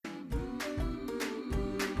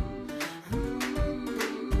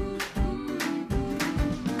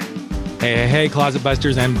Hey, Closet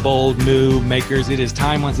Busters and Bold Move Makers. It is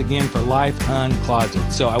time once again for Life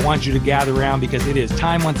Uncloseted. So I want you to gather around because it is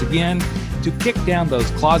time once again to kick down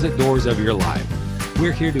those closet doors of your life.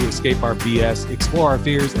 We're here to escape our BS, explore our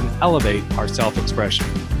fears, and elevate our self-expression.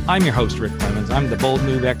 I'm your host, Rick Clemens. I'm the Bold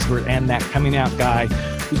Move expert and that coming out guy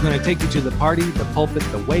who's going to take you to the party, the pulpit,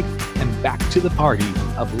 the wake, and back to the party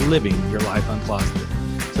of living your life uncloseted.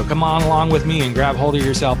 So come on along with me and grab hold of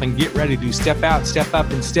yourself and get ready to step out, step up,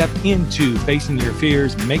 and step into facing your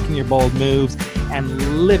fears, making your bold moves,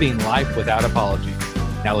 and living life without apologies.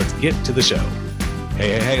 Now let's get to the show.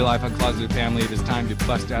 Hey, Life Uncloseted family. It is time to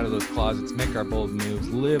bust out of those closets, make our bold moves,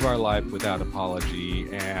 live our life without apology.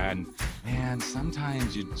 And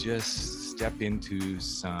sometimes you just step into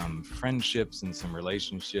some friendships and some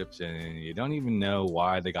relationships and you don't even know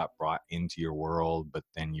why they got brought into your world. But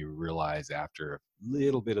then you realize after a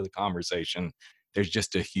little bit of the conversation, there's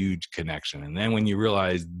just a huge connection. And then when you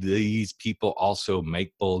realize these people also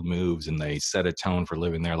make bold moves and they set a tone for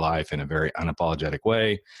living their life in a very unapologetic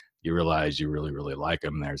way, you realize you really, really like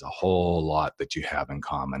them. There's a whole lot that you have in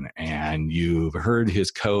common. And you've heard his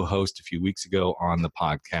co-host a few weeks ago on the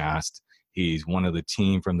podcast. He's one of the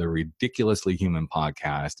team from the Ridiculously Human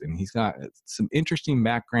podcast, and he's got some interesting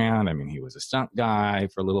background. I mean, he was a stunt guy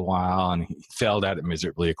for a little while, and he failed at it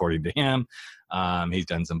miserably, according to him. He's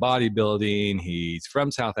done some bodybuilding. He's from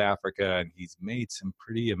South Africa, and he's made some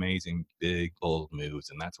pretty amazing, big, bold moves,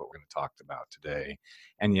 and that's what we're going to talk about today.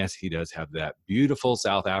 And yes, he does have that beautiful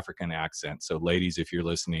South African accent. So ladies, if you're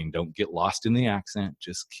listening, don't get lost in the accent.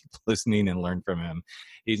 Just keep listening and learn from him.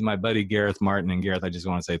 He's my buddy, Gareth Martin. And Gareth, I just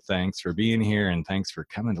want to say thanks for being here and thanks for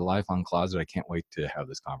coming to Life Uncloseted. I can't wait to have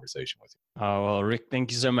this conversation with you. Oh, well, Rick,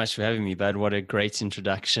 thank you so much for having me, bud. What a great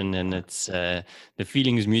introduction. And it's the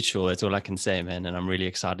feeling is mutual. That's all I can say, man. And I'm really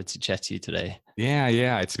excited to chat to you today.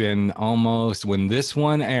 Yeah. It's been almost, when this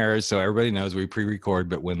one airs, so everybody knows we pre-record,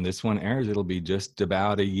 but when this one airs, it'll be just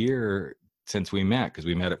about a year since we met, because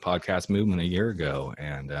we met at Podcast Movement a year ago.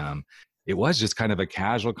 And it was just kind of a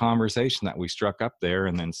casual conversation that we struck up there.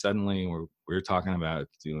 And then suddenly we're talking about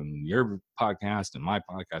doing your podcast and my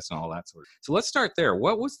podcast and all that sort of. So let's start there.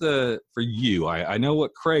 What was for you? I know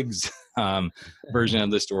what Craig's version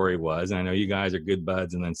of the story was. And I know you guys are good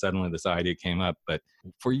buds. And then suddenly this idea came up. But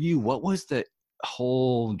for you, what was the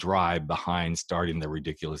whole drive behind starting the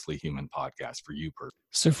Ridiculously Human podcast for you personally?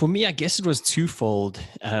 So for me, I guess it was twofold.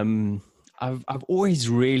 I've always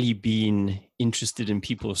really been interested in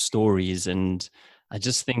people's stories, and I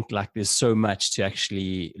just think like there's so much to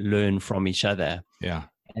actually learn from each other. Yeah.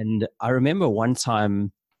 And I remember one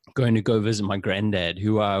time going to go visit my granddad,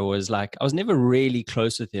 who I was never really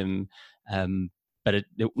close with him, but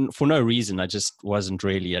for no reason. I just wasn't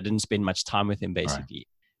really. I didn't spend much time with him basically. Right.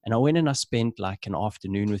 And I went and I spent like an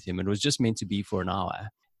afternoon with him. It was just meant to be for an hour,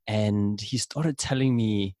 and he started telling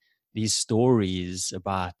me these stories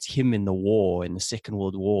about him in the war, in the Second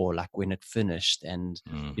World War, like when it finished and,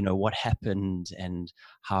 you know, what happened and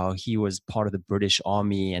how he was part of the British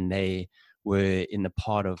Army and they were in the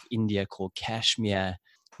part of India called Kashmir,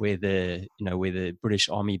 where the British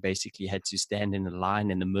Army basically had to stand in a line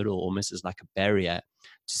in the middle, almost as like a barrier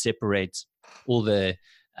to separate all the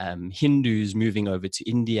Hindus moving over to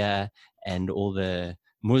India and all the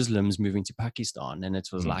Muslims moving to Pakistan. And it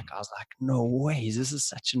was I was like, no way, this is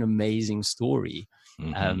such an amazing story.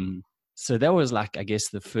 So that was like, I guess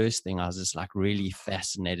the first thing. I was just like really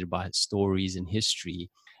fascinated by stories and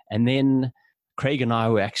history. And then Craig and I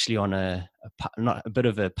were actually on a bit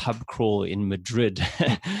of a pub crawl in Madrid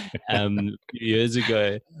a few years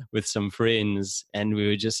ago with some friends. And we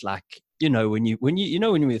were just like, when you're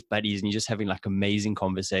with buddies and you're just having like amazing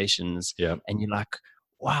conversations, and you're like,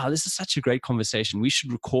 wow, this is such a great conversation. We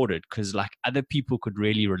should record it because like other people could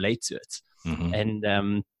really relate to it.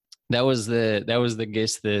 And that was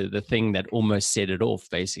the thing that almost set it off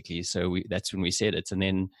basically. So that's when we said it. And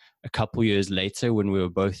then a couple years later, when we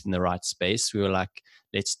were both in the right space, we were like,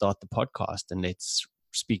 let's start the podcast and let's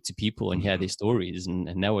speak to people and hear their stories.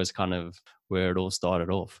 And that was kind of where it all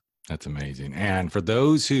started off. That's amazing. And for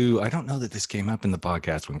those who, I don't know that this came up in the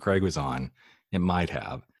podcast when Craig was on, it might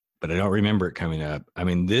have, but I don't remember it coming up. I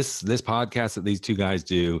mean, this podcast that these two guys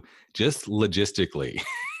do just logistically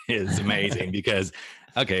is amazing because,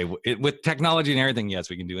 okay, with technology and everything,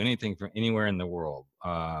 yes, we can do anything from anywhere in the world.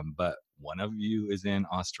 But one of you is in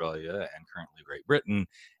Australia and currently Great Britain.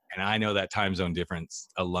 And I know that time zone difference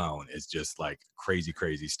alone is just like crazy,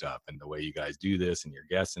 crazy stuff. And the way you guys do this and your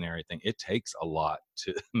guests and everything, it takes a lot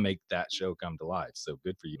to make that show come to life. So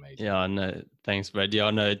good for you, Major. Yeah, no, thanks, Brad.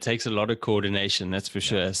 Yeah, no, it takes a lot of coordination, that's for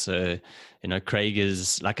sure. So, Craig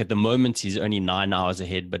is like, at the moment, he's only 9 hours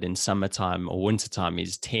ahead, but in summertime or wintertime,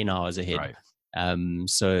 he's 10 hours ahead. Right.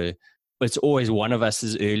 So it's always one of us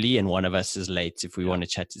is early and one of us is late if we want to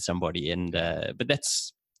chat to somebody. And, but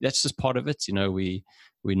that's just part of it.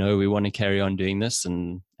 We know we want to carry on doing this,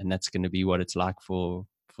 and that's going to be what it's like for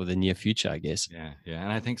the near future, I guess. Yeah.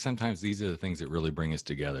 And I think sometimes these are the things that really bring us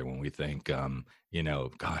together when we think,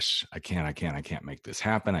 gosh, I can't make this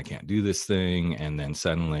happen. I can't do this thing. And then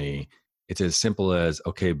suddenly it's as simple as,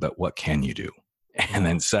 okay, but what can you do? And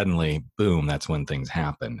then suddenly, boom, that's when things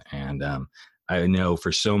happen. And I know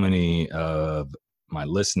for so many of my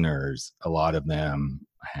listeners, a lot of them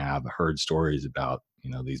have heard stories about,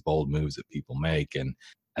 these bold moves that people make. And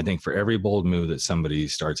I think for every bold move that somebody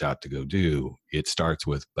starts out to go do, it starts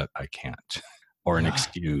with, but I can't, or an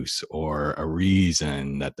excuse or a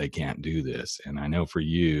reason that they can't do this. And I know for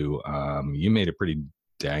you, you made a pretty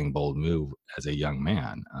dang bold move as a young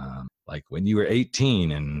man. Like when you were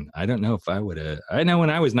 18, and I don't know if I know when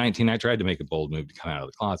I was 19, I tried to make a bold move to come out of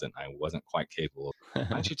the closet. And I wasn't quite capable. Why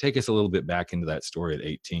don't you take us a little bit back into that story at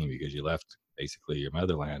 18, because you left basically your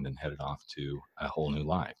motherland and headed off to a whole new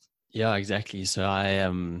life. Yeah, exactly. So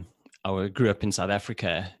I grew up in South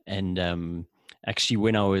Africa, and actually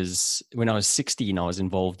when I was 16, I was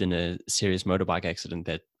involved in a serious motorbike accident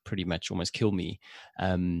that pretty much almost killed me.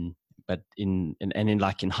 But in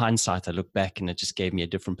hindsight, I look back and it just gave me a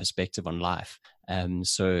different perspective on life.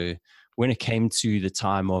 So when it came to the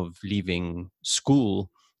time of leaving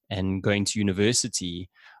school and going to university,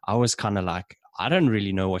 I was kind of like, I don't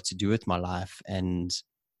really know what to do with my life, and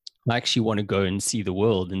I actually want to go and see the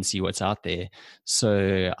world and see what's out there.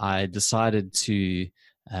 So I decided to,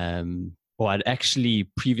 I'd actually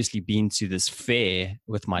previously been to this fair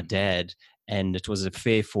with my dad, and it was a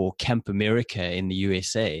fair for Camp America in the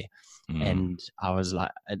USA. And I was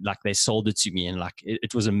like they sold it to me, and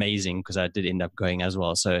it was amazing because I did end up going as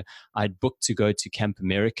well. So I'd booked to go to Camp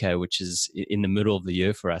America, which is in the middle of the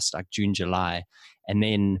year for us, like June, July. And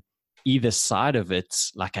then either side of it,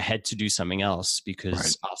 like I had to do something else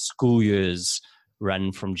because our school years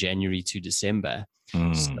run from January to December.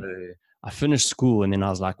 So I finished school, and then I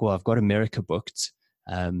was like, well, I've got America booked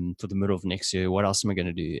for the middle of next year. What else am I going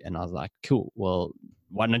to do? And I was like, cool, well,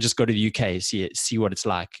 why don't I just go to the UK, see what it's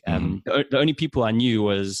like? The only people I knew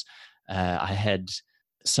was I had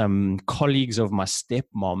some colleagues of my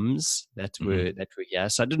stepmoms that were here.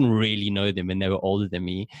 So I didn't really know them, and they were older than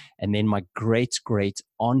me. And then my great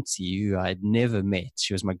auntie, who I had never met,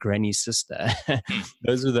 she was my granny's sister.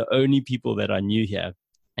 Those were the only people that I knew here.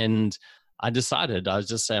 And I decided, I was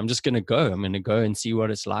just saying, I'm just going to go. I'm going to go and see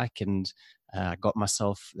what it's like. And I got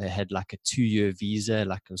myself, they had like a 2-year visa,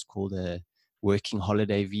 like it was called a working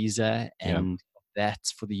holiday visa, and that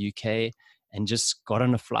for the UK, and just got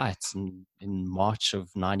on a flight in March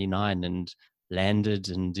of 99 and landed,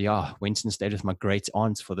 and went and stayed with my great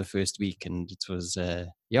aunt for the first week. And it was it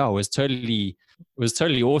was totally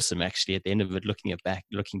awesome actually at the end of it, looking back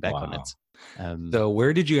on it. So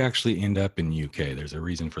where did you actually end up in UK? There's a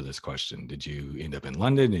reason for this question. Did you end up in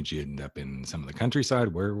London? Did you end up in some of the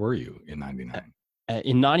countryside? Where were you in 99?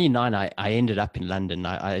 In 99, I ended up in London.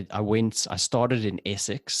 I started in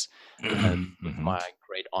Essex with my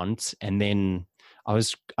great aunt, and then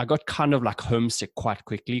I got kind of like homesick quite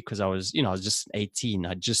quickly because I was just 18.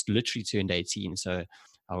 I just literally turned 18. So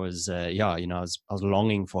I was, I was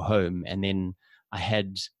longing for home. And then I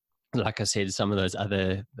had, like I said, some of those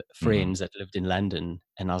other friends that lived in London,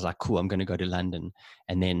 and I was like, cool, I'm going to go to London.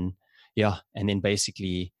 And then,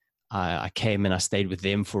 basically I came and I stayed with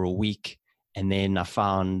them for a week. And then I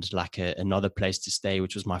found like another place to stay,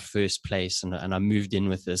 which was my first place. And I moved in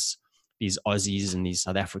with these Aussies and these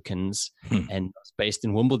South Africans, and I was based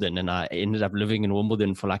in Wimbledon, and I ended up living in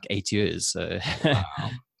Wimbledon for like 8 years. So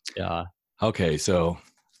yeah. Okay. So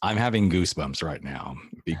I'm having goosebumps right now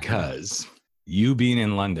because you being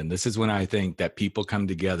in London, this is when I think that people come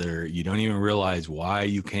together. You don't even realize why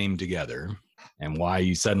you came together and why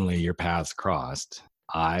your paths crossed.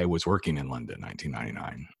 I was working in London,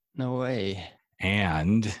 1999. No way.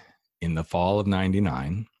 And in the fall of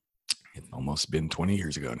 99, it's almost been 20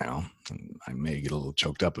 years ago now, and I may get a little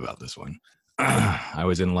choked up about this one. I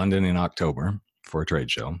was in London in October for a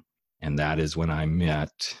trade show, and that is when I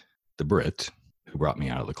met the Brit who brought me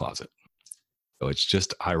out of the closet. So it's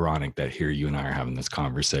just ironic that here you and I are having this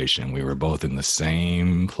conversation. We were both in the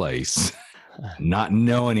same place, not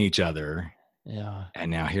knowing each other. Yeah.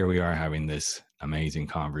 And now here we are having this amazing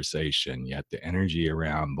conversation, yet the energy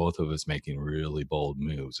around both of us making really bold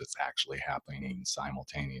moves is actually happening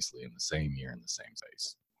simultaneously in the same year in the same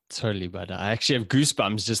place. Totally, but I actually have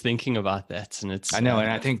goosebumps just thinking about that. And it's, I know.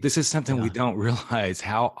 And I think this is something we don't realize,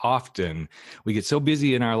 how often we get so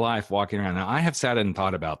busy in our life walking around. Now, I have sat and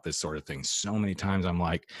thought about this sort of thing so many times. I'm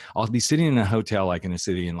like, I'll be sitting in a hotel, like in a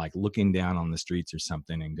city, and like looking down on the streets or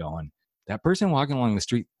something and going, that person walking along the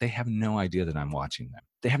street, they have no idea that I'm watching them.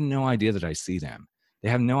 They have no idea that I see them. They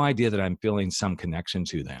have no idea that I'm feeling some connection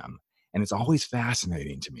to them. And it's always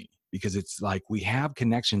fascinating to me because it's like we have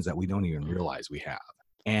connections that we don't even realize we have.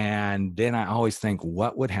 And then I always think,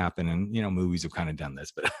 what would happen? And, you know, movies have kind of done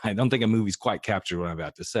this, but I don't think a movie's quite captured what I'm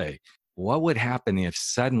about to say. What would happen if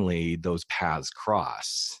suddenly those paths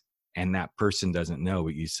cross and that person doesn't know,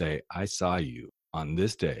 but you say, I saw you on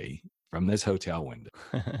this day from this hotel window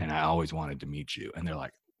and I always wanted to meet you. And they're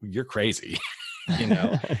like, you're crazy. You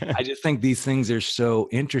know, I just think these things are so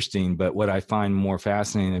interesting. But what I find more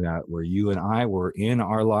fascinating about where you and I were in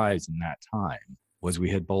our lives in that time was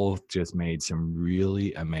we had both just made some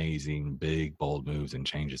really amazing, big, bold moves and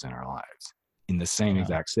changes in our lives in the same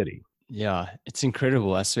exact city. Yeah, it's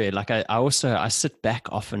incredible. I swear. Like I sit back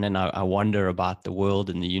often and I wonder about the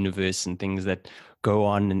world and the universe and things that go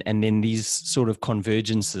on. And then these sort of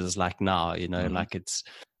convergences like now, you know, like it's,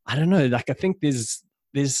 I don't know, like I think there's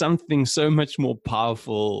something so much more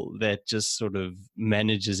powerful that just sort of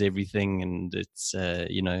manages everything. And it's,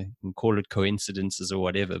 you know, you can call it coincidences or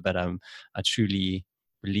whatever, but I truly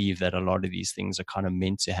believe that a lot of these things are kind of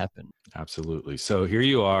meant to happen. Absolutely. So here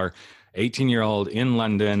you are, 18-year-old in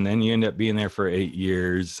London, then you end up being there for 8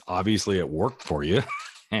 years. Obviously it worked for you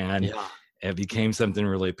and it became something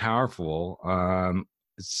really powerful.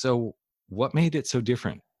 So what made it so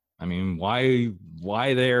different? I mean,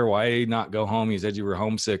 why there? Why not go home? You said you were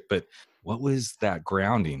homesick, but what was that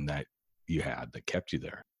grounding that you had that kept you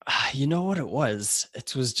there? You know what it was?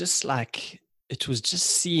 It was just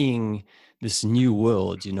seeing this new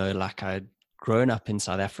world, you know, like I'd grown up in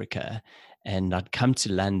South Africa and I'd come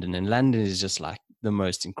to London, and London is just like the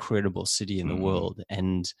most incredible city in the world.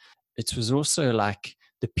 And it was also like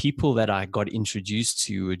the people that I got introduced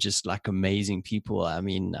to were just like amazing people. I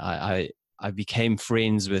mean, I became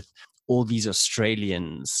friends with all these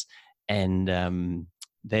Australians, and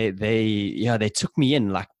they took me in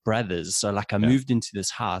like brothers. So like I moved into this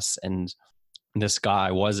house, and this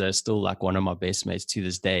guy was still like one of my best mates to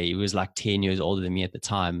this day. He was like 10 years older than me at the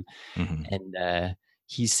time. And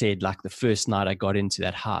he said like the first night I got into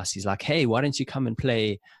that house, he's like, hey, why don't you come and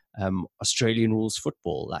play Australian rules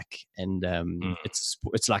football? Like, and it's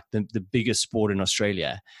like the biggest sport in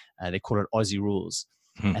Australia. They call it Aussie rules.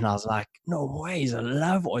 And I was like, no ways, I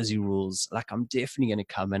love Aussie rules. Like, I'm definitely going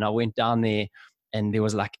to come. And I went down there, and there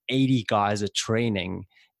was like 80 guys at training.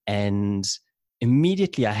 And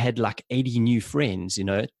immediately I had like 80 new friends, you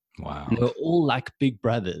know. Wow. And they were all like big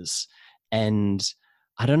brothers. And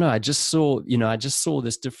I don't know, I just saw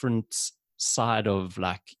this different side of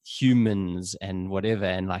like humans and whatever.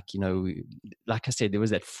 And like, you know, like I said, there was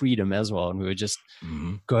that freedom as well. And we were just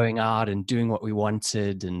going out and doing what we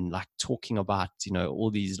wanted and like talking about, you know,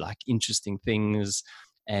 all these like interesting things.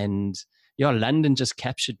 And yeah, London just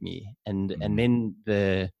captured me. And then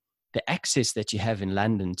the access that you have in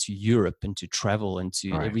London to Europe and to travel and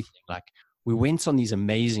to everything, like we went on these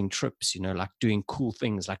amazing trips, you know, like doing cool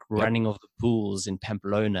things like running off the pools in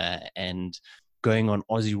Pamplona and going on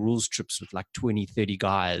Aussie rules trips with like 20, 30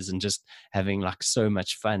 guys and just having like so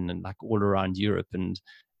much fun and like all around Europe. And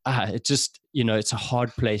it just, you know, it's a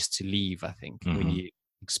hard place to leave, I think, when you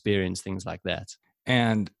experience things like that.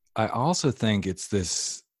 And I also think it's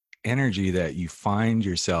this energy that you find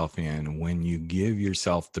yourself in when you give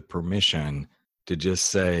yourself the permission to just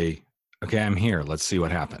say, okay, I'm here. Let's see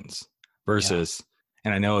what happens. Versus,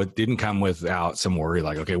 and I know it didn't come without some worry,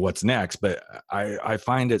 like, okay, what's next? But I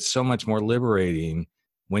find it so much more liberating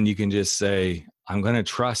when you can just say, I'm going to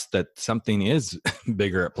trust that something is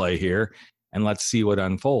bigger at play here, and let's see what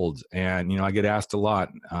unfolds. And, you know, I get asked a lot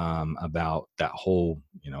about that whole,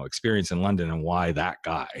 you know, experience in London and why that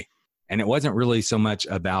guy. And it wasn't really so much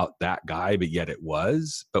about that guy, but yet it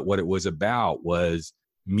was. But what it was about was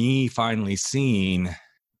me finally seeing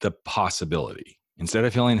the possibility. Instead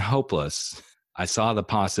of feeling hopeless, I saw the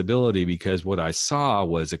possibility because what I saw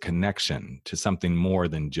was a connection to something more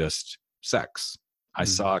than just sex. I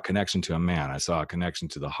saw a connection to a man. I saw a connection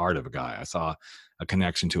to the heart of a guy. I saw a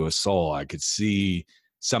connection to a soul. I could see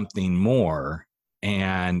something more.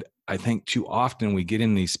 And I think too often we get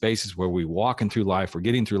in these spaces where we're walking through life, we're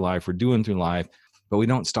getting through life, we're doing through life, but we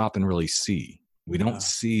don't stop and really see. We don't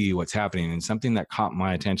see what's happening. And something that caught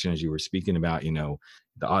my attention as you were speaking about, you know,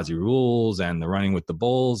 the Aussie rules and the running with the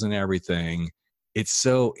bulls and everything. It's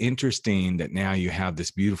so interesting that now you have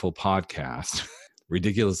this beautiful podcast,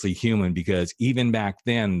 Ridiculously Human, because even back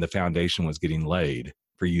then the foundation was getting laid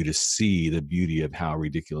for you to see the beauty of how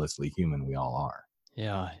ridiculously human we all are.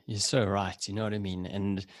 Yeah, you're so right. You know what I mean?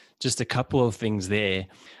 And just a couple of things there.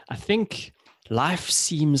 I think life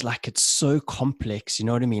seems like it's so complex, you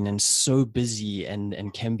know what I mean? And so busy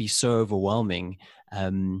and can be so overwhelming.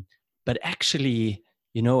 But actually,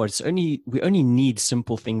 we only need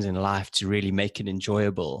simple things in life to really make it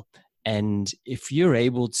enjoyable. And if you're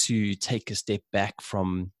able to take a step back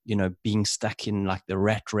from, being stuck in like the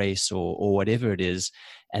rat race or whatever it is,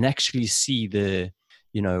 and actually see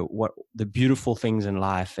what the beautiful things in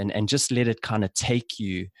life and just let it kind of take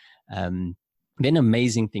you, then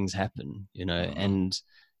amazing things happen, and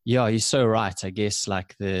yeah, you're so right. I guess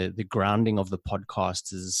like the grounding of the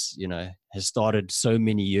podcast is, has started so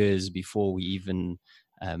many years before we even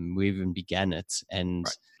began it. And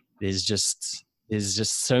right. there's just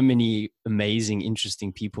so many amazing,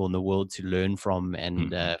 interesting people in the world to learn from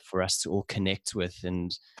and for us to all connect with.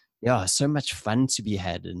 And yeah, so much fun to be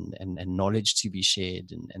had and knowledge to be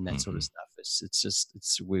shared and that sort of stuff.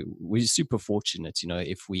 We're super fortunate,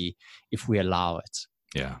 if we allow it.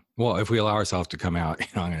 Yeah. Well, if we allow ourselves to come out,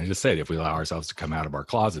 I'm going to just say it, if we allow ourselves to come out of our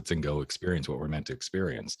closets and go experience what we're meant to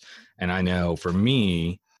experience. And I know for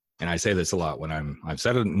me, and I say this a lot when I've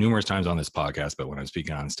said it numerous times on this podcast, but when I'm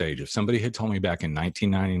speaking on stage, if somebody had told me back in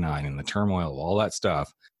 1999 in the turmoil of all that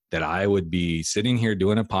stuff, that I would be sitting here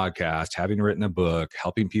doing a podcast, having written a book,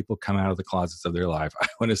 helping people come out of the closets of their life, I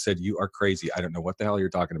would have said, you are crazy. I don't know what the hell you're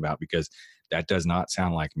talking about, because that does not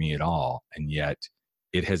sound like me at all. And yet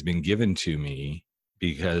it has been given to me,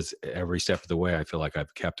 because every step of the way, I feel like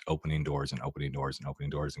I've kept opening doors and opening doors and opening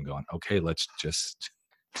doors and going, okay, let's just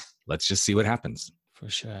see what happens. For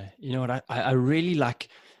sure. You know what? I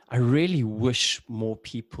really wish more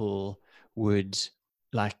people would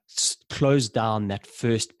like close down that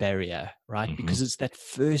first barrier, right? Mm-hmm. Because it's that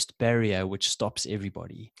first barrier which stops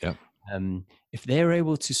everybody. Yeah. If they're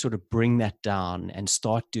able to sort of bring that down and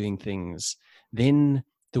start doing things, then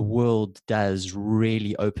the world does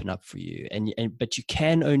really open up for you. But you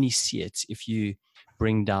can only see it if you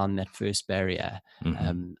bring down that first barrier.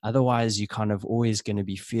 Otherwise, you're kind of always going to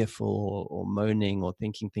be fearful or moaning or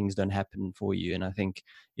thinking things don't happen for you. And I think,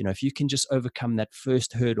 if you can just overcome that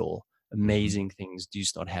first hurdle, amazing things do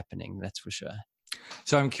start happening. That's for sure.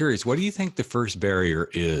 So I'm curious, what do you think the first barrier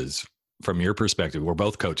is from your perspective? We're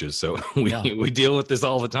both coaches, so we deal with this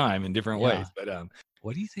all the time in different ways. But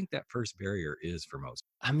what do you think that first barrier is for most?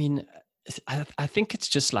 I mean, I think it's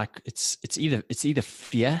just like it's either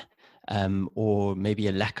fear or maybe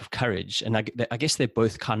a lack of courage, and I guess they're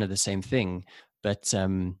both kind of the same thing. But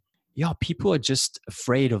people are just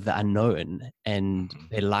afraid of the unknown, and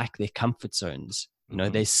they like their comfort zones.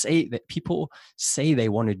 They say that people say they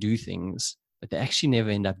want to do things, but they actually never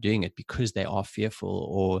end up doing it because they are fearful,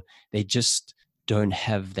 or they just don't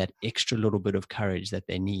have that extra little bit of courage that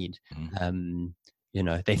they need.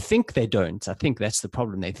 They think they don't. I think that's the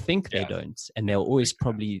problem. They think they don't, and they'll always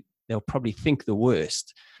probably think the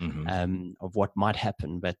worst of what might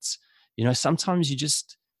happen. But sometimes you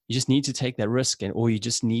just need to take that risk, or you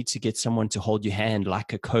just need to get someone to hold your hand,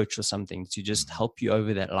 like a coach or something, to just help you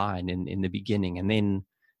over that line in the beginning, and then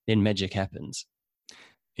magic happens.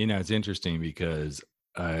 It's interesting because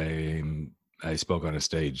I spoke on a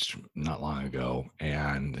stage not long ago,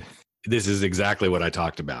 and this is exactly what I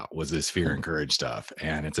talked about, was this fear and courage stuff.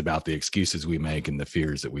 And it's about the excuses we make and the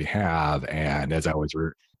fears that we have. And as I was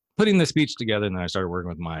putting the speech together, and then I started working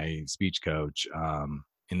with my speech coach,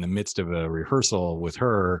 in the midst of a rehearsal with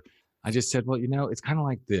her, I just said, well, it's kind of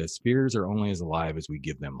like this. Fears are only as alive as we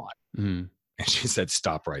give them life. And she said,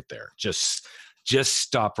 stop right there. Just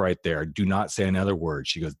stop right there. Do not say another word.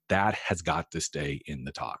 She goes, that has got to stay in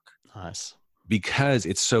the talk. Nice. Because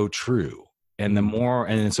it's so true. And the more,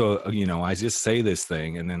 and so, I just say this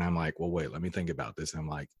thing, and then I'm like, well, wait, let me think about this. And I'm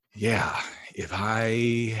like, yeah, if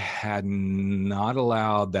I had not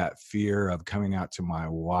allowed that fear of coming out to my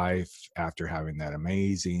wife after having that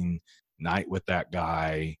amazing night with that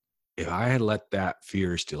guy, if I had let that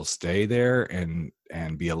fear still stay there and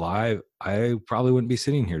be alive, I probably wouldn't be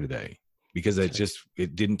sitting here today, because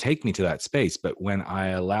it didn't take me to that space. But when I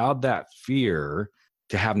allowed that fear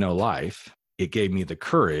to have no life, it gave me the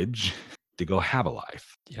courage to go have a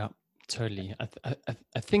life. Yeah, totally.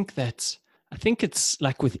 I think it's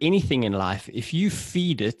like with anything in life, if you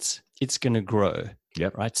feed it, it's going to grow.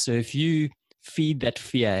 Yep. Right. So if you feed that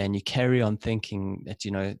fear and you carry on thinking that,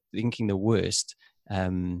 thinking the worst,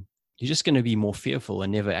 you're just going to be more fearful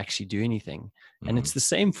and never actually do anything. Mm-hmm. And it's the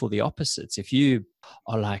same for the opposites. If you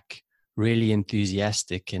are like really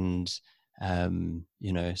enthusiastic and,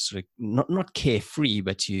 sort of not carefree,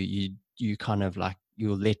 but you kind of like,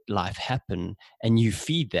 you'll let life happen and you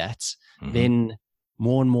feed that, Mm-hmm. then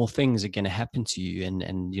more and more things are going to happen to you. And,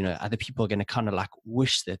 other people are going to kind of like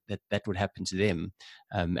wish that would happen to them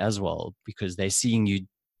as well, because they're seeing you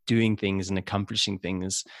doing things and accomplishing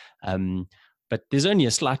things. But there's only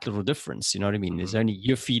a slight little difference, you know what I mean? Mm-hmm. There's only,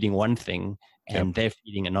 you're feeding one thing and they're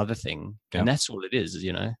feeding another thing. And that's all it is,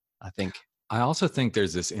 I think. I also think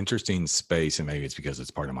there's this interesting space, and maybe it's because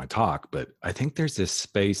it's part of my talk, but I think there's this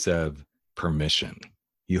space of permission.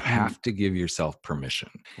 You have to give yourself permission.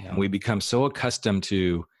 Yeah. And we become so accustomed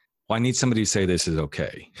to, well, I need somebody to say this is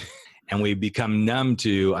okay. And we become numb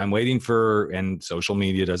to, I'm waiting for, and social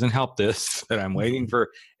media doesn't help this, that I'm waiting for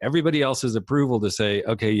everybody else's approval to say,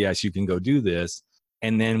 okay, yes, you can go do this.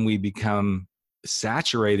 And then we become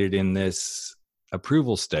saturated in this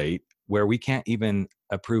approval state where we can't even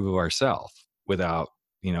approve of ourselves without,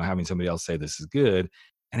 having somebody else say this is good.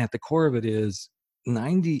 And at the core of it is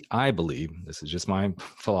I believe, this is just my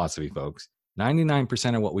philosophy, folks,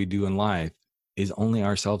 99% of what we do in life is only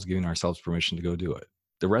ourselves giving ourselves permission to go do it.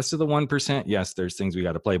 The rest of the 1%, yes, there's things we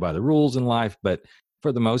got to play by the rules in life, but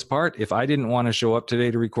for the most part, if I didn't want to show up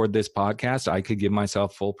today to record this podcast, I could give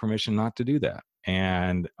myself full permission not to do that.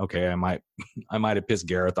 And okay, I might have pissed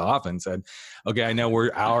Gareth off and said, okay, I know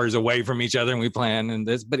we're hours away from each other and we plan and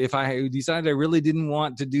this, but if I decided I really didn't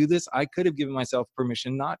want to do this, I could have given myself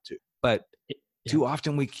permission not to. But too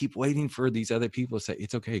often we keep waiting for these other people to say,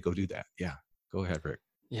 it's okay, go do that. Yeah, go ahead, Rick.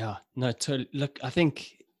 Yeah, no, totally. Look, I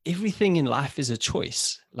think everything in life is a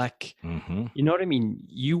choice. Like, you know what I mean?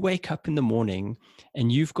 You wake up in the morning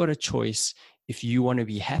and you've got a choice if you want to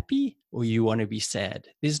be happy or you want to be sad.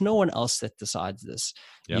 There's no one else that decides this.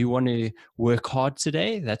 Yep. You want to work hard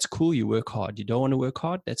today? That's cool. You work hard. You don't want to work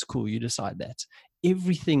hard? That's cool. You decide that.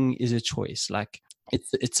 Everything is a choice. Like,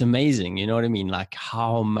 it's amazing. You know what I mean? Like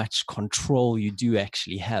how much control you do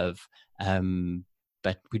actually have.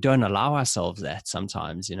 But we don't allow ourselves that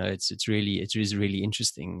sometimes, it is really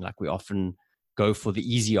interesting. Like we often go for the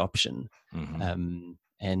easy option.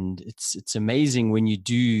 And it's amazing when you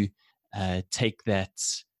do take that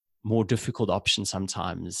more difficult option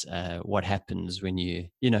sometimes, what happens when you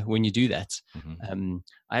do that.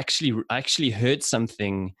 I actually heard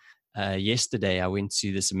something yesterday. I went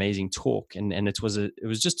to this amazing talk and it was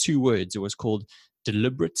just 2 words. It was called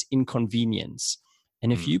deliberate inconvenience.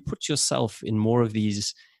 And if you put yourself in more of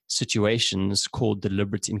these situations called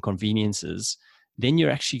deliberate inconveniences, then you're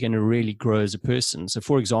actually going to really grow as a person. So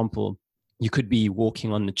for example, you could be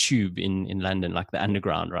walking on the tube in London, like the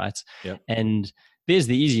underground, right? Yep. And there's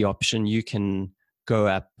the easy option. You can go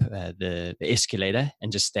up the escalator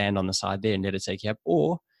and just stand on the side there and let it take you up.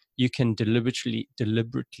 Or you can deliberately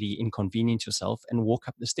inconvenience yourself and walk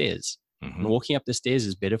up the stairs. And walking up the stairs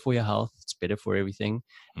is better for your health. It's better for everything.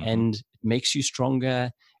 And it makes you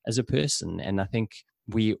stronger as a person. And I think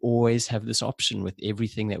we always have this option with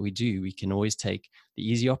everything that we do. We can always take the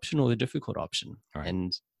easy option or the difficult option. Right.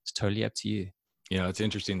 And it's totally up to you. It's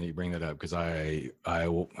interesting that you bring that up because I,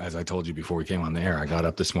 as I told you before we came on the air, I got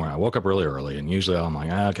up this morning. I woke up really early and usually I'm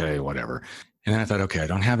like, okay, whatever. And then I thought, okay, I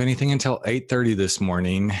don't have anything until 8:30 this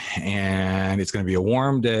morning and it's going to be a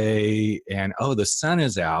warm day and, the sun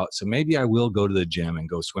is out. So maybe I will go to the gym and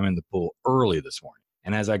go swim in the pool early this morning.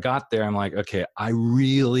 And as I got there, I'm like, okay, I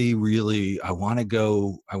really, I want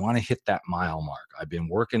to hit that mile mark. I've been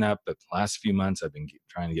working up the last few months. I've been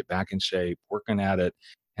trying to get back in shape, working at it.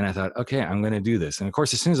 And I thought, okay, I'm going to do this. And of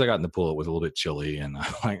course, as soon as I got in the pool, it was a little bit chilly. And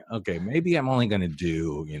I'm like, okay, maybe I'm only going to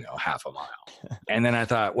do, half a mile. And then I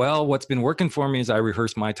thought, well, what's been working for me is I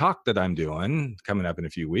rehearse my talk that I'm doing coming up in a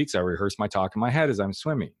few weeks. I rehearse my talk in my head as I'm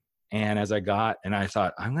swimming. And as I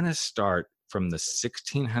thought, I'm going to start from the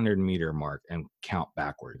 1,600 meter mark and count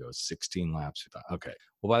backward. It goes 16 laps. I thought, okay.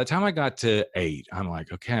 Well, by the time I got to 8, I'm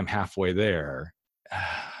like, okay, I'm halfway there.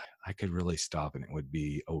 I could really stop and it would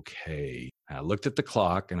be okay. And I looked at the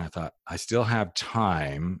clock and I thought, I still have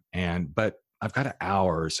time, but I've got an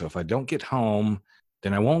hour. So if I don't get home,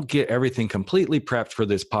 then I won't get everything completely prepped for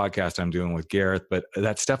this podcast I'm doing with Gareth, but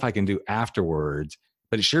that stuff I can do afterwards.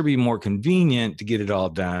 But it sure be more convenient to get it all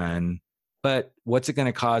done. But what's it going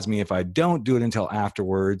to cause me if I don't do it until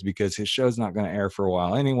afterwards? Because his show's not going to air for a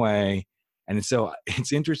while anyway. And so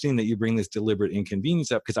it's interesting that you bring this deliberate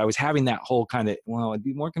inconvenience up because I was having that whole kind of, well, it'd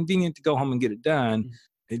be more convenient to go home and get it done.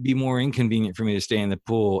 It'd be more inconvenient for me to stay in the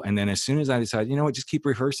pool. And then as soon as I decided, just keep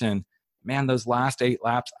rehearsing, man, those last 8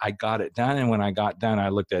 laps, I got it done. And when I got done, I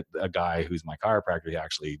looked at a guy who's my chiropractor. He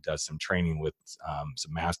actually does some training with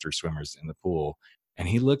some master swimmers in the pool. And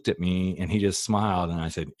he looked at me and he just smiled. And I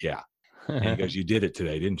said, yeah. And he goes, you did it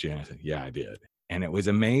today, didn't you? And I said, yeah, I did. And it was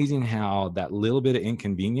amazing how that little bit of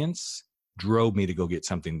inconvenience drove me to go get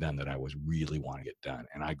something done that I was really wanting to get done.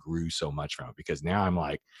 And I grew so much from it, because now I'm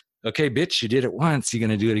like, okay, bitch, you did it once. You're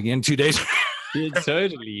going to do it again 2 days.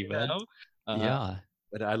 Totally, man. Yeah.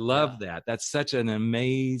 But I love that. That's such an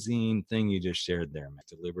amazing thing you just shared there, man.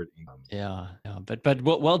 Deliberate income. Yeah. But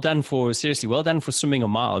well done for swimming a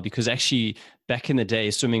mile, because actually back in the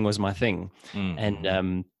day, swimming was my thing. Mm-hmm.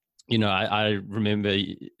 And, I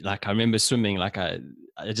remember swimming, I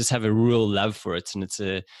just have a real love for it. And it's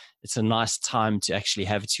a nice time to actually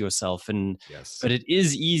have to yourself. And, but it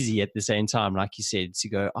is easy at the same time, like you said, to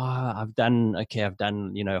go, I've done,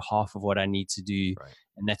 half of what I need to do. Right.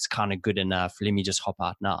 And that's kind of good enough. Let me just hop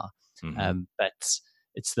out now. Mm-hmm. But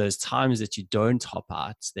it's those times that you don't hop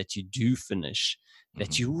out, that you do finish,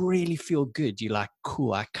 that you really feel good. You're like,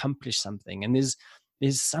 cool, I accomplished something. And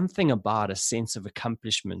there's something about a sense of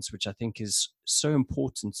accomplishments, which I think is so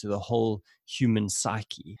important to the whole human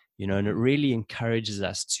psyche, and it really encourages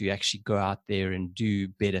us to actually go out there and do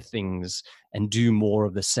better things and do more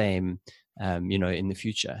of the same, in the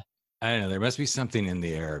future. I don't know. There must be something in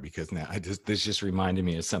the air, because now this just reminded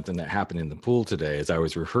me of something that happened in the pool today. As I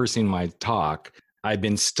was rehearsing my talk, I'd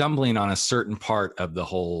been stumbling on a certain part of the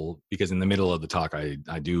whole, because in the middle of the talk, I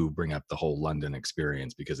do bring up the whole London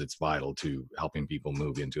experience, because it's vital to helping people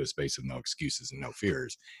move into a space of no excuses and no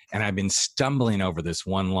fears. And I've been stumbling over this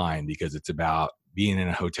one line, because it's about being in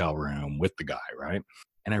a hotel room with the guy, right?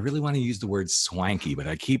 And I really want to use the word swanky, but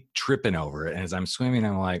I keep tripping over it. And as I'm swimming,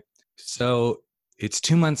 I'm like, so it's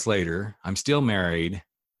 2 months later, I'm still married,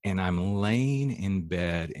 and I'm laying in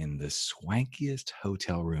bed in the swankiest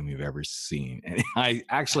hotel room you've ever seen. And I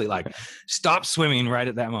actually stopped swimming right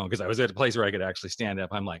at that moment, because I was at a place where I could actually stand up.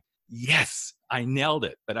 I'm like, yes, I nailed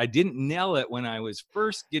it. But I didn't nail it when I was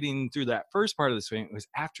first getting through that first part of the swim. It was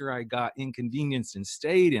after I got inconvenienced and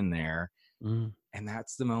stayed in there. And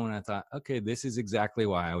that's the moment I thought, okay, this is exactly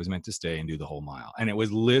why I was meant to stay and do the whole mile. And it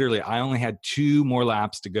was literally, I only had 2 more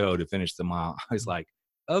laps to go to finish the mile. I was like,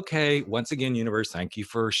 okay, once again, universe, thank you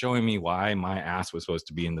for showing me why my ass was supposed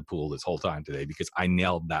to be in the pool this whole time today, because I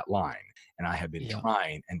nailed that line. And I have been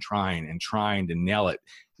trying to nail it.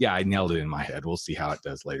 Yeah, I nailed it in my head. We'll see how it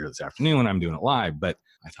does later this afternoon when I'm doing it live. But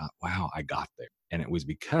I thought, wow, I got there. And it was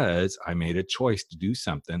because I made a choice to do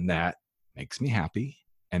something that makes me happy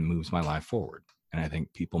and moves my life forward. And I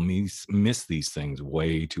think people miss these things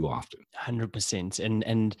way too often. 100%.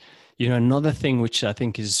 And another thing which I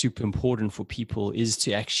think is super important for people is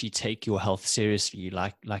to actually take your health seriously,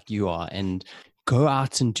 like you are, and go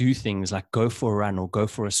out and do things like go for a run or go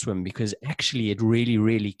for a swim, because actually it really,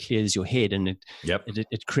 really clears your head, and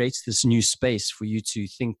it creates this new space for you to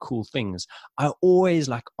think cool things. I always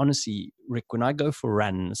honestly, Rick, when I go for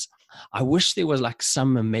runs, I wish there was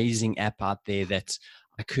some amazing app out there that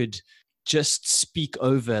I could just speak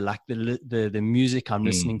over the music I'm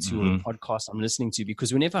listening to or the podcast I'm listening to,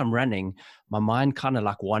 because whenever I'm running, my mind kind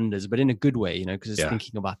of wanders, but in a good way, because it's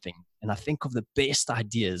thinking about things. And I think of the best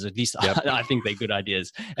ideas, at least I think they're good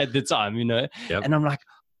ideas at the time, and I'm like,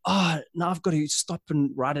 now I've got to stop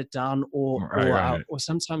and write it down, or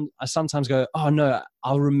sometimes I sometimes go, oh no,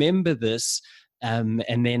 I'll remember this.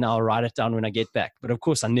 And then I'll write it down when I get back. But of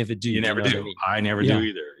course, I never do. You never do. I mean? I never do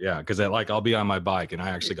either. Yeah, because I'll be on my bike, and I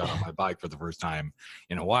actually got on my bike for the first time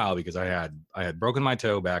in a while, because I had broken my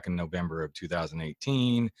toe back in November of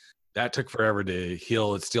 2018. That took forever to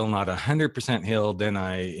heal. It's still not 100% healed. Then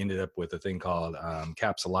I ended up with a thing called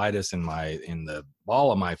capsulitis in the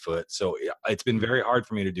ball of my foot. So it's been very hard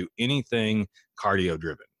for me to do anything cardio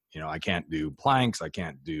driven. I can't do planks. I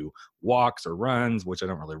can't do walks or runs, which I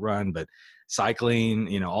don't really run, but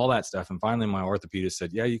cycling, all that stuff. And finally my orthopedist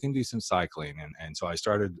said, yeah, you can do some cycling. And so I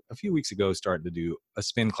started a few weeks ago, started to do a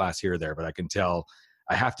spin class here or there, but I can tell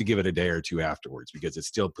I have to give it a day or two afterwards, because it's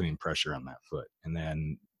still putting pressure on that foot. And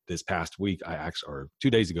then this past week, or 2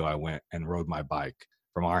 days ago, I went and rode my bike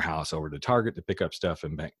from our house over to Target to pick up stuff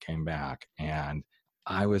and came back. And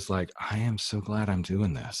I was like, I am so glad I'm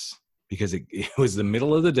doing this, because it was the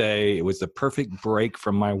middle of the day. It was the perfect break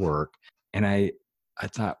from my work. And I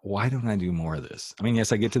thought, why don't I do more of this? I mean,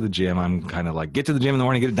 yes, I get to the gym. I'm kind of get to the gym in the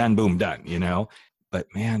morning, get it done, boom, done, But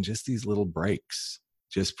man, just these little breaks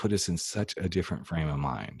just put us in such a different frame of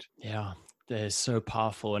mind. Yeah, they're so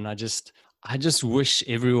powerful. And I just wish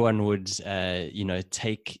everyone would,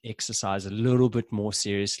 take exercise a little bit more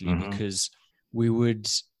seriously, because we would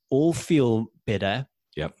all feel better.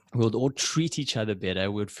 Yep. We would all treat each other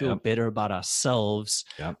better. We would feel better about ourselves.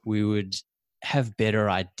 Yep. We would have better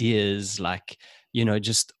ideas. Like, you know,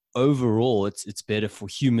 just overall, it's better for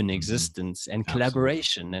human existence and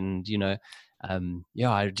collaboration. And, you know,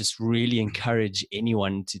 I just really encourage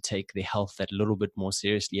anyone to take their health that little bit more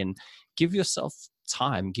seriously and give yourself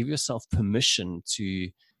time, give yourself permission to,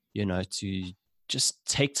 you know, to just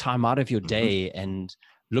take time out of your day and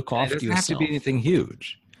look after yourself. It doesn't have to be anything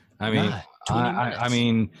huge. I mean, 20 minutes. I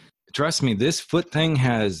mean, trust me, this foot thing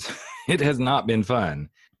has not been fun.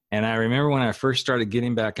 And I remember when I first started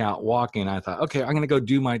getting back out walking, I thought, okay, I'm going to go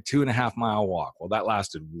do my 2.5 mile walk. Well, that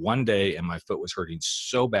lasted one day and my foot was hurting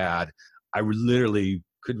so bad. I literally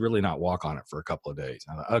could really not walk on it for a couple of days.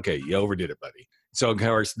 I thought, okay, you overdid it, buddy. So of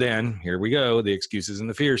course, then here we go. The excuses and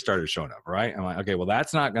the fears started showing up, right? I'm like, okay, well,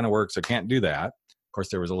 that's not going to work. So I can't do that. Of course,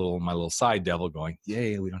 there was my little side devil going,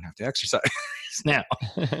 yay, we don't have to exercise now.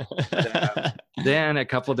 Then a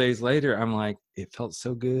couple of days later, I'm like, it felt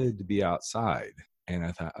so good to be outside. And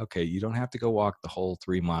I thought, okay, you don't have to go walk the whole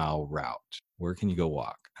 3 mile route. Where can you go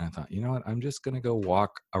walk? And I thought, you know what? I'm just going to go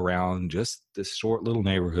walk around just this short little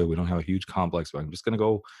neighborhood. We don't have a huge complex, but I'm just going to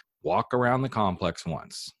go walk around the complex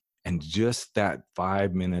once. And just that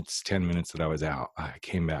 5 minutes, 10 minutes that I was out, I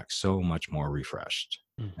came back so much more refreshed.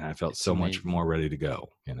 And I felt so much more ready to go,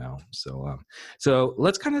 you know? So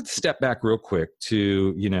let's kind of step back real quick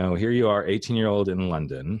to, you know, here you are, 18-year-old in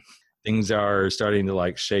London. Things are starting to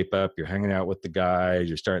like shape up. You're hanging out with the guys.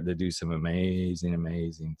 You're starting to do some amazing,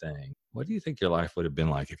 amazing things. What do you think your life would have been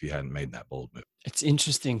like if you hadn't made that bold move? It's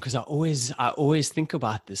interesting because I always think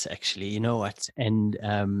about this actually, you know what? And,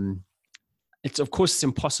 it's of course it's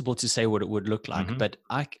impossible to say what it would look like, but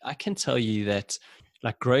I can tell you that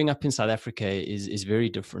like growing up in South Africa is very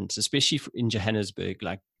different, especially in Johannesburg.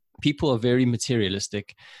 Like people are very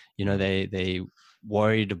materialistic, you know, they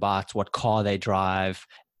worried about what car they drive,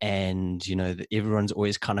 and you know everyone's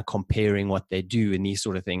always kind of comparing what they do and these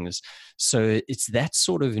sort of things. So it's that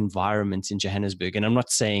sort of environment in Johannesburg. And I'm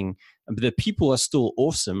not saying the people are still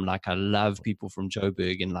awesome. Like I love people from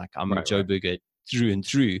Joburg, and like I'm a Joburger through and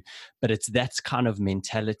through, but it's that kind of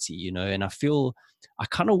mentality, you know. And I feel I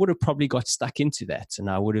kind of would have probably got stuck into that, and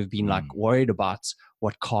I would have been like worried about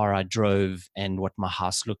what car I drove and what my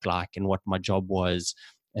house looked like and what my job was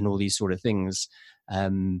and all these sort of things.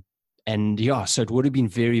 And yeah, so it would have been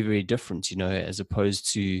very, very different, you know, as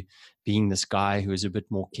opposed to being this guy who was a bit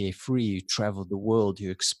more carefree, who traveled the world, who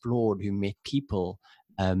explored, who met people.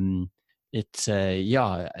 It's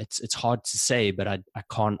hard to say, but I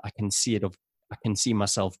can see it. I can see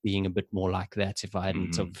myself being a bit more like that if I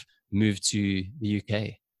hadn't have moved to the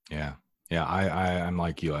UK. Yeah. I'm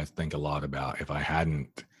like you. I think a lot about if I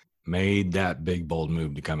hadn't made that big, bold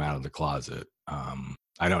move to come out of the closet.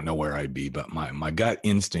 I don't know where I'd be, but my gut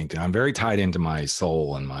instinct, and I'm very tied into my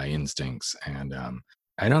soul and my instincts. And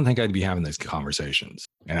I don't think I'd be having these conversations.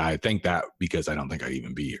 And I think that because I don't think I'd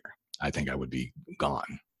even be here. I think I would be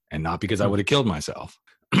gone, and not because I would have killed myself.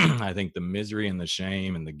 I think the misery and the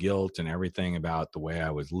shame and the guilt and everything about the way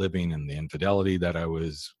I was living and the infidelity that I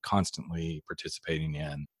was constantly participating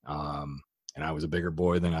in, and I was a bigger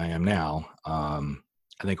boy than I am now, I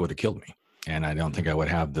think it would have killed me. And I don't think I would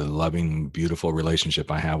have the loving, beautiful relationship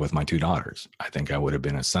I have with my 2 daughters. I think I would have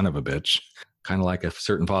been a son of a bitch, kind of like a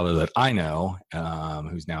certain father that I know,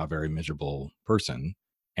 who's now a very miserable person.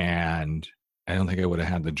 And I don't think I would have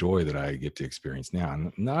had the joy that I get to experience now.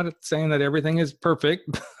 I'm not saying that everything is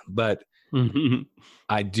perfect, but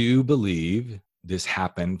I do believe this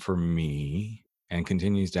happened for me and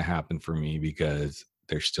continues to happen for me because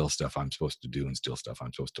there's still stuff I'm supposed to do and still stuff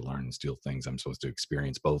I'm supposed to learn and still things I'm supposed to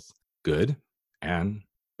experience, both good and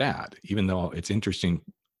bad. Even though it's interesting,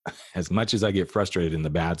 as much as I get frustrated in the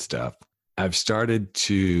bad stuff, I've started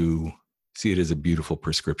to see it as a beautiful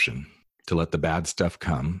prescription to let the bad stuff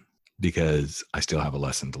come, because I still have a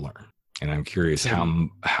lesson to learn. And I'm curious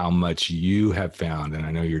how much you have found, and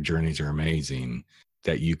I know your journeys are amazing,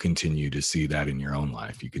 that you continue to see that in your own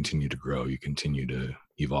life. You continue to grow, you continue to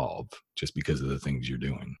evolve just because of the things you're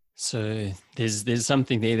doing. So there's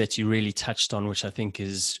something there that you really touched on, which I think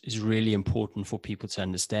is really important for people to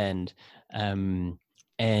understand.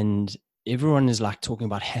 And everyone is like talking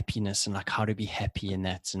about happiness and like how to be happy in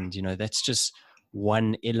that. And, you know, that's just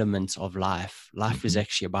one element of life. Life is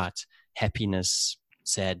actually about happiness,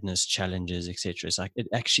 sadness, challenges, etc. It's like it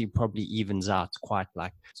actually probably evens out quite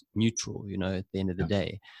like neutral, you know, at the end of the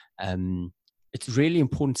day. It's really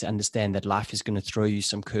important to understand that life is going to throw you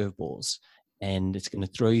some curveballs, and it's going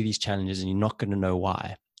to throw you these challenges, and you're not going to know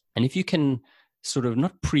why. And if you can sort of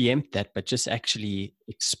not preempt that, but just actually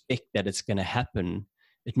expect that it's going to happen,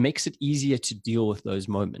 it makes it easier to deal with those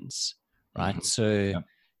moments, right? So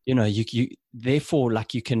you therefore,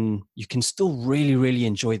 like, you can still really, really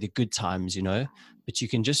enjoy the good times, but you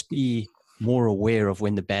can just be more aware of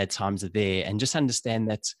when the bad times are there, and just understand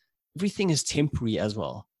that everything is temporary as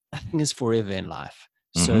well. Nothing is forever in life.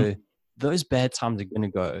 So those bad times are going to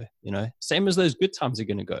go, same as those good times are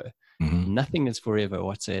going to go. Nothing is forever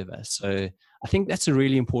whatsoever. So I think that's a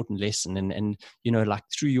really important lesson. And like,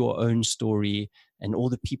 through your own story and all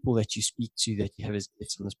the people that you speak to, that you have as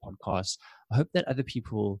guests on this podcast, I hope that other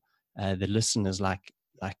people, the listeners, like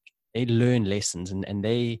they learn lessons,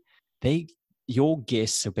 and your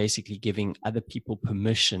guests are basically giving other people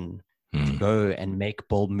permission to go and make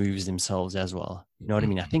bold moves themselves as well. You know what I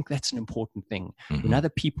mean? I think that's an important thing. When other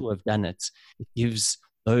people have done it, it gives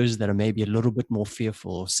those that are maybe a little bit more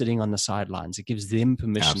fearful or sitting on the sidelines, it gives them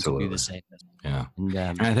permission to do the same. Yeah.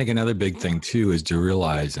 And I think another big thing too is to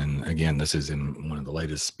realize, and again, this is in one of the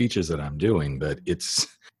latest speeches that I'm doing, but it's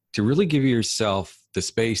to really give yourself the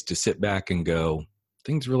space to sit back and go,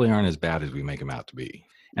 things really aren't as bad as we make them out to be.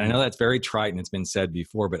 And I know that's very trite and it's been said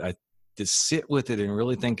before, but to sit with it and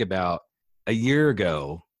really think about, a year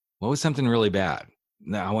ago, what was something really bad?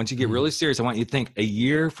 Now, I want you to get really serious. I want you to think, a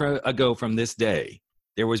year ago from this day,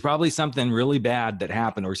 there was probably something really bad that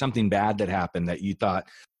happened, or something bad that happened that you thought,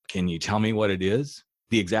 can you tell me what it is?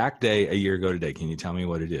 The exact day a year ago today, can you tell me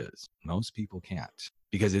what it is? Most people can't,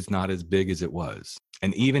 because it's not as big as it was.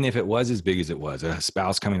 And even if it was as big as it was, a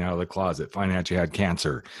spouse coming out of the closet, finding out you had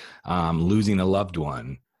cancer, losing a loved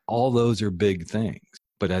one, all those are big things.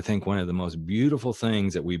 But I think one of the most beautiful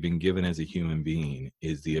things that we've been given as a human being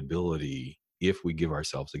is the ability, if we give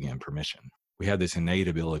ourselves, again, permission, we have this innate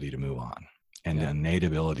ability to move on, and an innate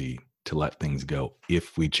ability to let things go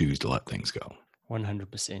if we choose to let things go.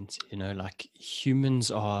 100%. Like,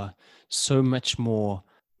 humans are so much more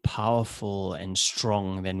powerful and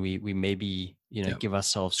strong than we maybe, give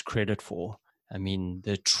ourselves credit for. I mean,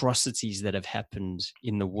 the atrocities that have happened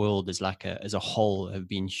in the world as a whole have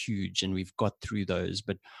been huge, and we've got through those.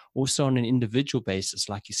 But also on an individual basis,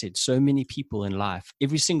 like you said, so many people in life,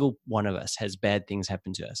 every single one of us has bad things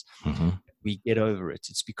happen to us. We get over it.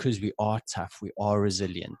 It's because we are tough, we are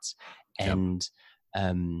resilient, and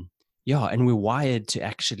and we're wired to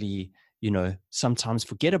actually, sometimes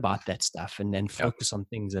forget about that stuff and then focus on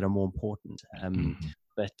things that are more important.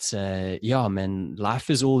 But man, life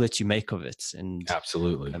is all that you make of it. And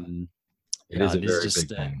absolutely, it is a very big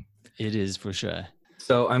thing. It is, for sure.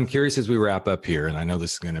 So I'm curious, as we wrap up here, and I know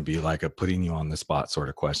this is going to be like a putting you on the spot sort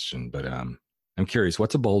of question, but I'm curious,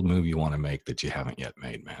 what's a bold move you want to make that you haven't yet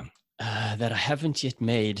made, man? That I haven't yet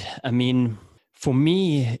made. I mean, for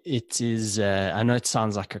me, it is, I know it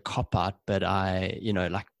sounds like a cop-out, but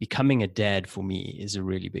like, becoming a dad for me is a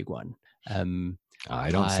really big one.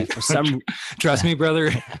 I don't see, for some, trust me, brother,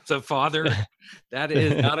 as a father, that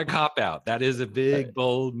is not a cop-out. That is a big,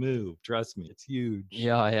 bold move. Trust me, it's huge.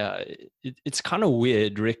 Yeah. It's kind of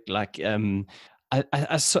weird, Rick. Like,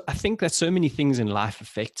 I think that so many things in life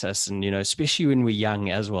affect us, and, especially when we're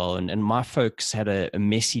young as well. And my folks had a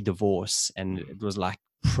messy divorce, and it was like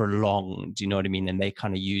prolonged, you know what I mean? And they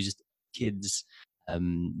kind of used kids,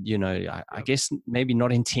 I guess maybe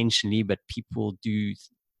not intentionally, but people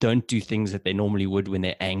don't do things that they normally would when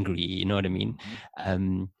they're angry, you know what I mean?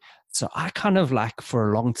 So I kind of, like,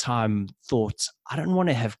 for a long time thought, I don't want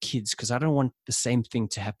to have kids because I don't want the same thing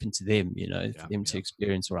to happen to them, for them to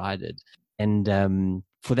experience what I did. And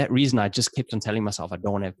for that reason, I just kept on telling myself, I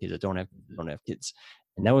don't want to have kids, I don't want to have kids.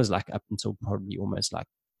 And that was like up until probably almost like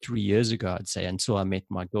 3 years ago, I'd say, until I met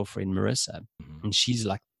my girlfriend, Marissa. And she's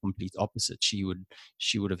like the complete opposite. She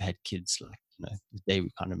would have had kids, like, the day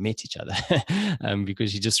we kind of met each other,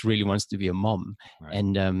 because she just really wants to be a mom. Right.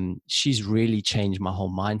 And she's really changed my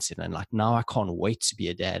whole mindset. And, like, now I can't wait to be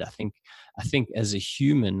a dad. I think as a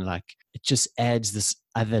human, like, it just adds this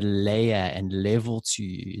other layer and level to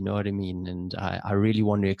you, you know what I mean? And I really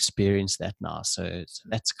want to experience that now. So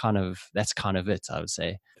that's kind of it, I would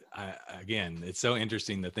say. Again, it's so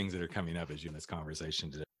interesting, the things that are coming up as you in this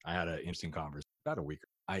conversation today. I had an interesting conversation about a week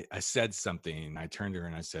ago. I said something, I turned to her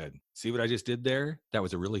and I said, see what I just did there? That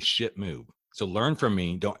was a really shit move. So learn from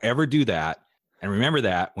me. Don't ever do that. And remember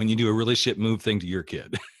that when you do a really shit move thing to your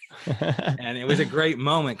kid. And it was a great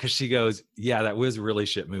moment, because she goes, yeah, that was a really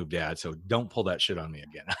shit move, Dad. So don't pull that shit on me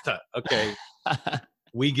again. I thought, okay,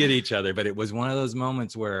 we get each other. But it was one of those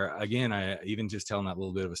moments where, again, I even just telling that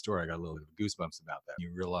little bit of a story, I got a little bit of goosebumps about that.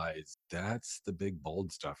 You realize that's the big,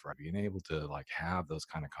 bold stuff, right? Being able to, like, have those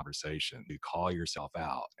kind of conversations, you call yourself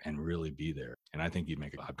out and really be there. And I think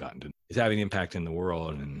I've gotten to is having an impact in the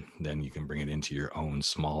world, and then you can bring it into your own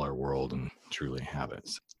smaller world and truly have it.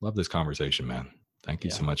 So, love this conversation, man. Thank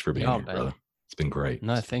you so much for being here, brother. It's been great.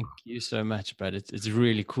 No, thank you so much, bud. It's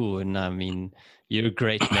really cool. And I mean, you're a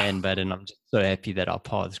great man, bud. And I'm just so happy that our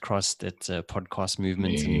paths crossed at podcast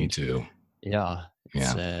movement. Me and too. Yeah.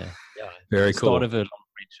 It's, Very cool. Start of a long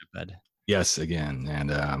friendship, bud. Yes, again,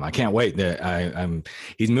 and I can't wait. That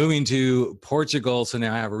he's moving to Portugal, so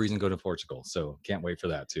now I have a reason to go to Portugal. So can't wait for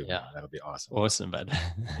that too. Yeah, that'll be awesome. Awesome, bud.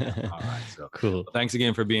 All right, so cool. Well, thanks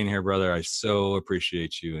again for being here, brother. I so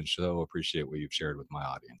appreciate you, and so appreciate what you've shared with my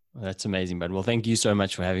audience. Well, that's amazing, bud. Well, thank you so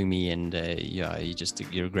much for having me, and you're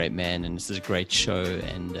a great man, and this is a great show,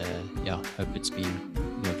 and hope it's been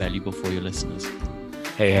valuable for your listeners.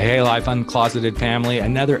 Hey, Life Uncloseted family.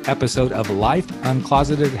 Another episode of Life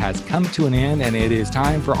Uncloseted has come to an end, and it is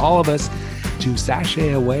time for all of us to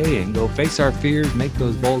sashay away and go face our fears, make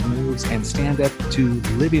those bold moves, and stand up to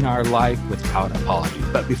living our life without apology.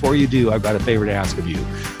 But before you do, I've got a favor to ask of you.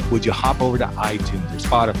 Would you hop over to iTunes or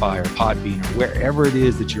Spotify or Podbean or wherever it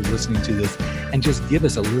is that you're listening to this and just give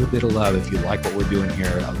us a little bit of love if you like what we're doing here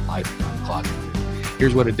at Life Uncloseted.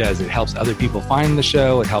 Here's what it does. It helps other people find the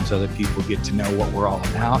show. It helps other people get to know what we're all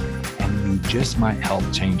about. And you just might help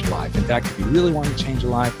change a life. In fact, if you really want to change a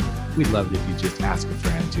life, we'd love it if you just ask a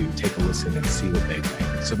friend to take a listen and see what they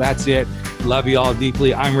think. So that's it. Love you all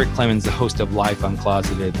deeply. I'm Rick Clemens, the host of Life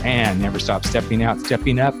Uncloseted, and never stop stepping out,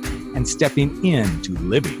 stepping up, and stepping into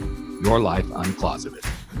living your life uncloseted.